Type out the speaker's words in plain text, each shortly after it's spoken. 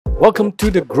Welcome to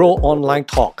the Grow Online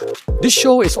Talk. This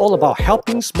show is all about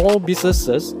helping small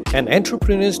businesses and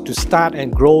entrepreneurs to start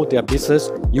and grow their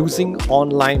business using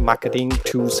online marketing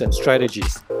tools and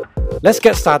strategies. Let's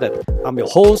get started. I'm your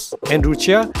host, Andrew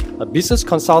Chia, a business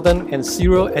consultant and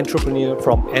serial entrepreneur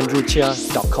from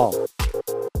andrewchia.com.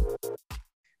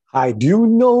 Hi, do you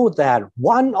know that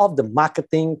one of the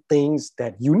marketing things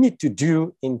that you need to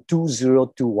do in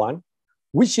 2021,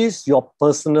 which is your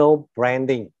personal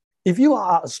branding? If you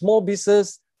are a small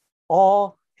business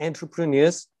or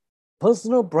entrepreneurs,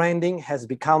 personal branding has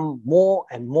become more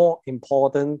and more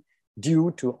important due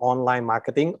to online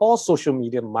marketing or social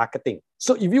media marketing.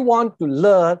 So if you want to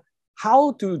learn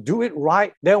how to do it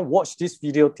right, then watch this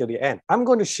video till the end. I'm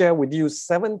going to share with you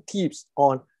 7 tips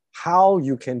on how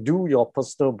you can do your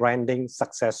personal branding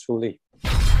successfully.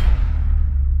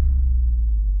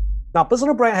 Now,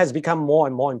 personal brand has become more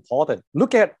and more important.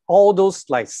 Look at all those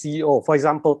like CEO, for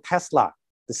example, Tesla.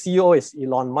 The CEO is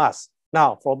Elon Musk.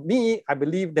 Now, for me, I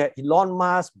believe that Elon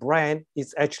Musk's brand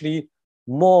is actually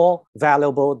more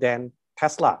valuable than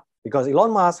Tesla because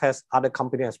Elon Musk has other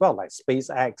companies as well, like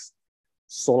SpaceX,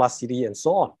 SolarCity, and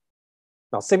so on.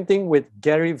 Now, same thing with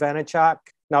Gary Vaynerchuk.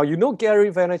 Now, you know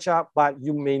Gary Vaynerchuk, but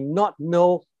you may not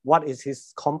know what is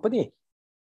his company.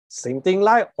 Same thing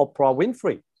like Oprah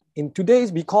Winfrey. In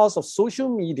today's, because of social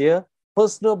media,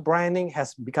 personal branding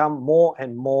has become more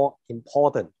and more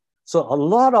important. So a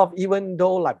lot of, even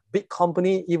though like big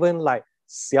company, even like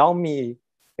Xiaomi,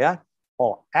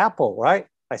 or Apple, right?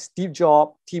 Like Steve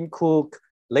Jobs, Tim Cook,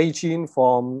 Lei Jin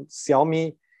from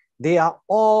Xiaomi, they are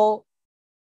all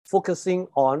focusing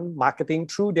on marketing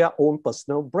through their own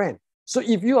personal brand. So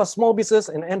if you are small business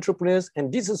and entrepreneurs,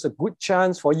 and this is a good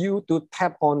chance for you to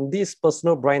tap on this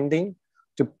personal branding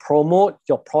to promote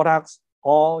your products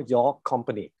or your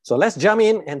company. So let's jump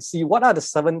in and see what are the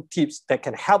 7 tips that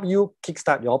can help you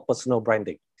kickstart your personal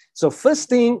branding. So first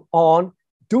thing on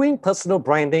doing personal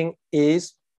branding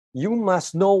is you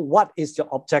must know what is your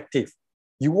objective.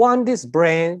 You want this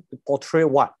brand to portray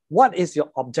what? What is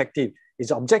your objective?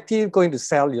 Is your objective going to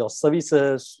sell your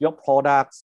services, your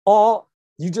products, or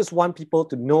you just want people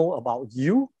to know about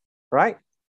you, right?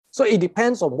 So it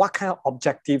depends on what kind of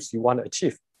objectives you want to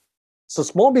achieve. So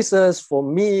small business, for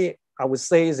me, I would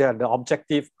say that the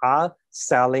objective are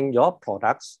selling your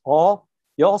products or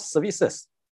your services.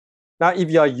 Now, if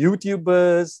you're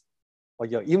YouTubers or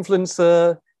you're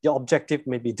influencer, your objective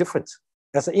may be different.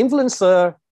 As an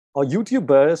influencer or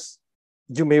YouTubers,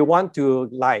 you may want to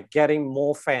like getting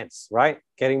more fans, right?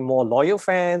 Getting more loyal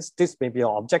fans. This may be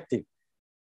your objective.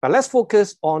 But let's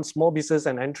focus on small business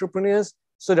and entrepreneurs.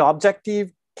 So the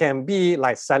objective can be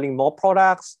like selling more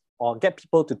products, or get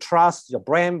people to trust your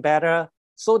brand better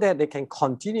so that they can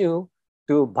continue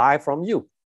to buy from you.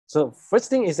 So first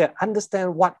thing is that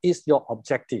understand what is your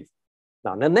objective.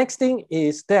 Now, the next thing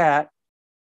is that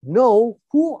know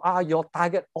who are your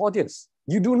target audience.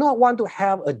 You do not want to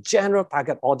have a general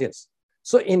target audience.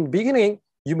 So in the beginning,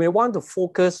 you may want to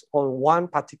focus on one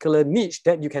particular niche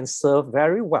that you can serve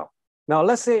very well. Now,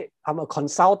 let's say I'm a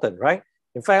consultant, right?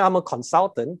 In fact, I'm a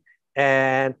consultant,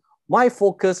 and my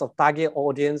focus of target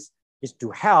audience is to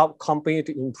help companies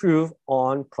to improve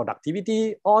on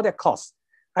productivity or their costs.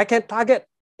 I can target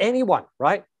anyone,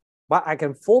 right? But I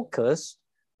can focus,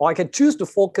 or I can choose to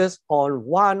focus on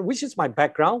one, which is my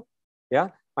background.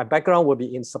 My background will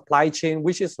be in supply chain,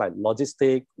 which is like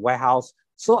logistic, warehouse.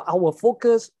 So I will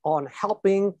focus on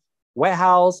helping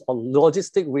warehouse or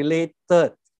logistic related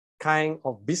kind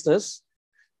of business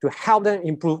to help them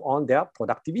improve on their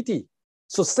productivity.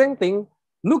 So same thing,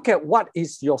 look at what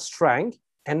is your strength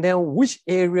and then which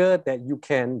area that you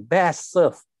can best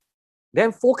serve.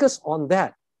 Then focus on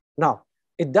that. Now,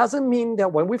 it doesn't mean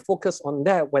that when we focus on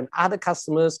that, when other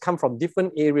customers come from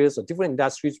different areas or different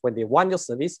industries, when they want your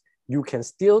service, you can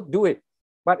still do it.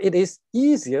 But it is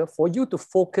easier for you to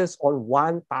focus on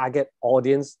one target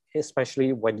audience,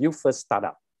 especially when you first start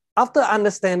up. After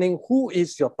understanding who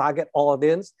is your target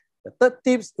audience, the third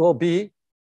tips will be,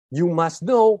 you must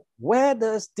know where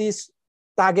does this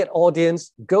target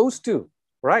audience goes to,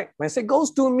 right? When I say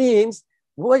goes to means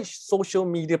which social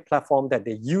media platform that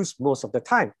they use most of the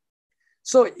time.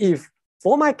 So if,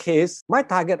 for my case, my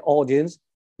target audience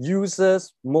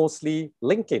uses mostly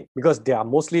LinkedIn because they are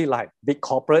mostly like big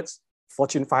corporates,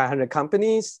 Fortune 500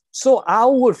 companies. So I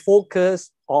would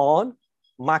focus on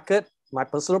market my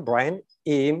personal brand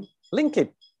in LinkedIn.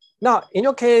 Now, in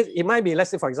your case, it might be, let's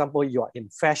say, for example, you are in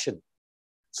fashion.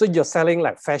 So you're selling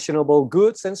like fashionable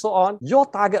goods and so on. Your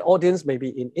target audience may be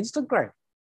in Instagram.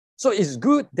 So it's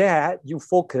good that you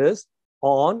focus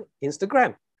on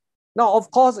Instagram. Now, of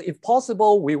course, if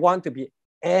possible, we want to be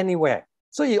anywhere.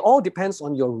 So it all depends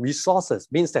on your resources,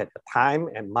 means that time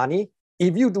and money.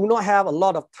 If you do not have a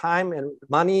lot of time and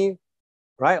money,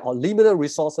 right, or limited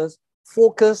resources,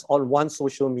 focus on one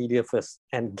social media first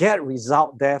and get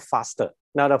result there faster.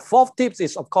 Now, the fourth tip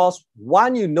is, of course,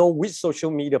 one, you know which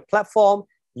social media platform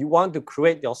you want to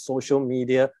create your social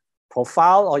media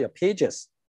profile or your pages.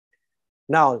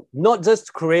 Now, not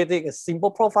just creating a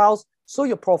simple profiles, so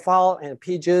your profile and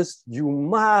pages, you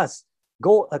must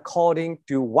go according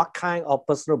to what kind of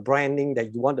personal branding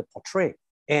that you want to portray.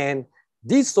 And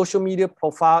this social media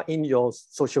profile in your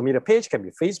social media page can be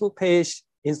Facebook page,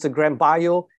 Instagram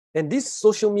bio, and this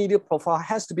social media profile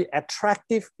has to be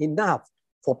attractive enough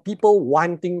for people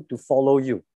wanting to follow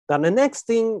you. Now, the next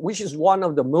thing, which is one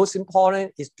of the most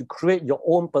important, is to create your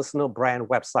own personal brand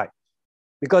website.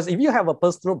 Because if you have a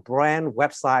personal brand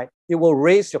website, it will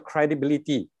raise your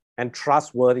credibility and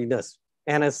trustworthiness.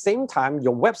 And at the same time,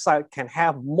 your website can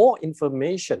have more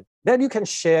information that you can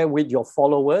share with your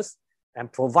followers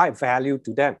and provide value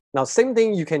to them. Now, same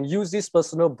thing, you can use this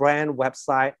personal brand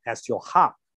website as your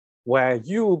hub, where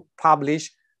you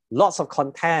publish lots of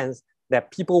content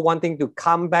that people wanting to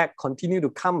come back, continue to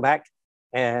come back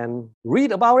and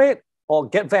read about it or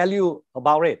get value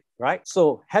about it, right?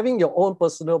 So having your own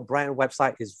personal brand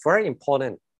website is very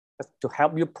important to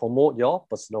help you promote your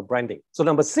personal branding. So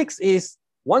number 6 is,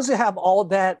 once you have all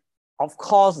that, of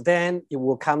course, then it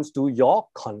will come to your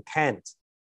content.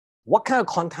 What kind of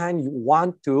content you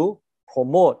want to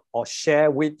promote or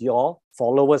share with your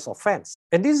followers or fans.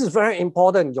 And this is very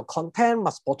important. Your content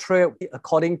must portray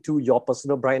according to your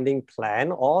personal branding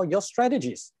plan or your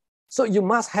strategies. So you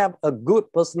must have a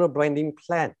good personal branding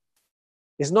plan.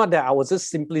 It's not that I will just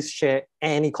simply share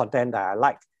any content that I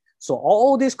like. So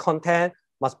all this content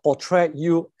must portray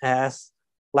you as,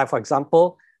 like for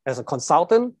example, as a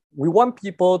consultant, we want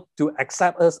people to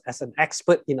accept us as an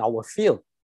expert in our field.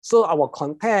 So our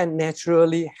content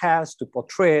naturally has to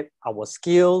portray our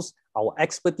skills, our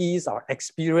expertise, our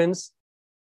experience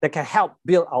that can help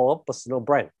build our personal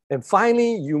brand. And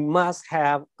finally, you must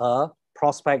have a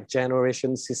prospect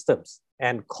generation systems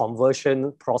and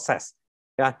conversion process.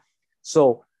 Yeah.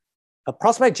 So a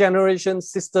prospect generation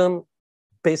system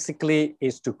basically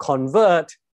is to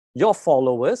convert your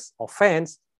followers or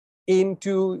fans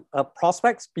into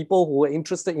prospects, people who are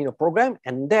interested in your program,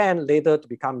 and then later to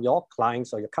become your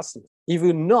clients or your customers. If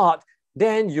you're not,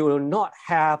 then you will not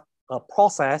have a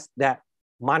process that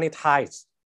monetize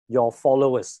your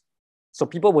followers. So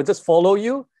people will just follow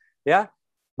you, yeah,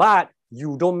 but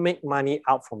you don't make money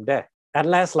out from there.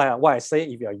 Unless, like what I say,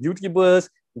 if you're YouTubers,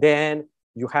 then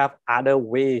you have other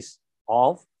ways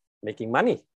of making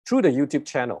money through the YouTube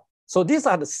channel. So these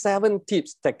are the 7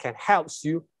 tips that can help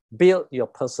you build your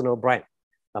personal brand.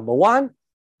 Number 1,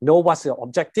 know what's your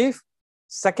objective.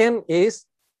 Second is,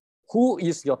 who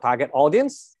is your target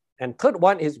audience? And third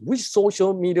one is, which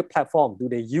social media platform do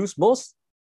they use most?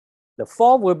 The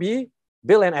 4th will be,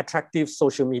 build an attractive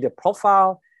social media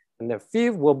profile. And the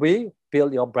 5th will be,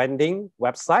 build your branding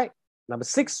website. Number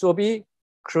 6 will be,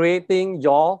 creating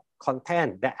your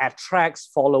content that attracts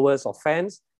followers or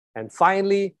fans. And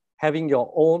finally, having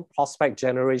your own prospect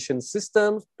generation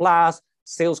systems plus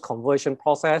sales conversion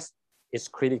process is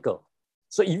critical.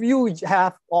 So if you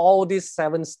have all these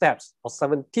 7 steps or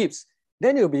 7 tips,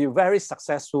 then you'll be very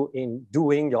successful in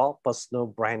doing your personal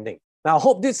branding. Now, I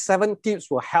hope these 7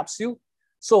 tips will help you.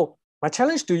 So my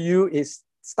challenge to you is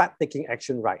start taking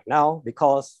action right now,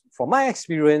 because from my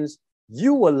experience,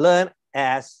 you will learn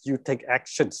as you take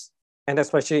actions. And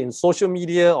especially in social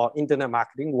media or internet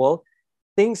marketing world,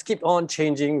 things keep on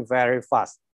changing very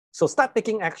fast. So start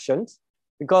taking actions,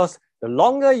 because the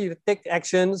longer you take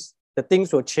actions, the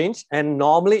things will change, and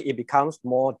normally it becomes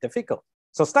more difficult.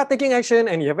 So start taking action,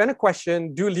 and if you have any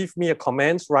question, do leave me a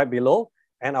comment right below,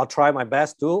 and I'll try my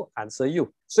best to answer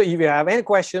you. So if you have any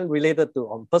question related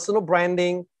to personal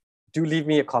branding, do leave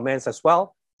me a comment as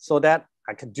well, so that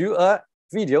I can do a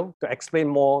video to explain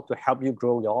more to help you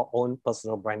grow your own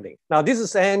personal branding. Now, this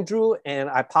is Andrew, and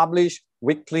I publish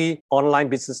weekly online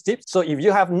business tips. So if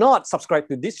you have not subscribed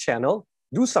to this channel,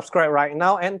 do subscribe right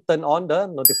now and turn on the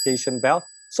notification bell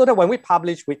so that when we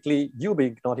publish weekly, you'll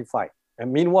be notified.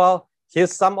 And meanwhile,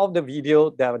 here's some of the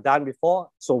videos that I've done before.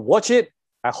 So watch it.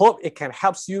 I hope it can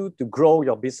help you to grow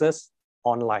your business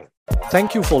online.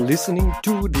 Thank you for listening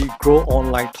to the Grow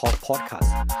Online Talk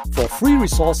podcast. For free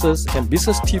resources and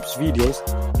business tips videos,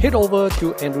 head over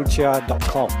to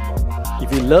andrewchia.com.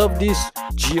 If you love this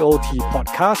GOT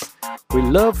podcast, we'd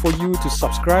love for you to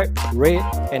subscribe, rate,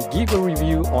 and give a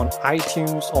review on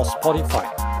iTunes or Spotify.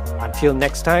 Until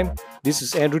next time, this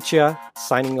is Andrew Chia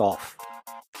signing off.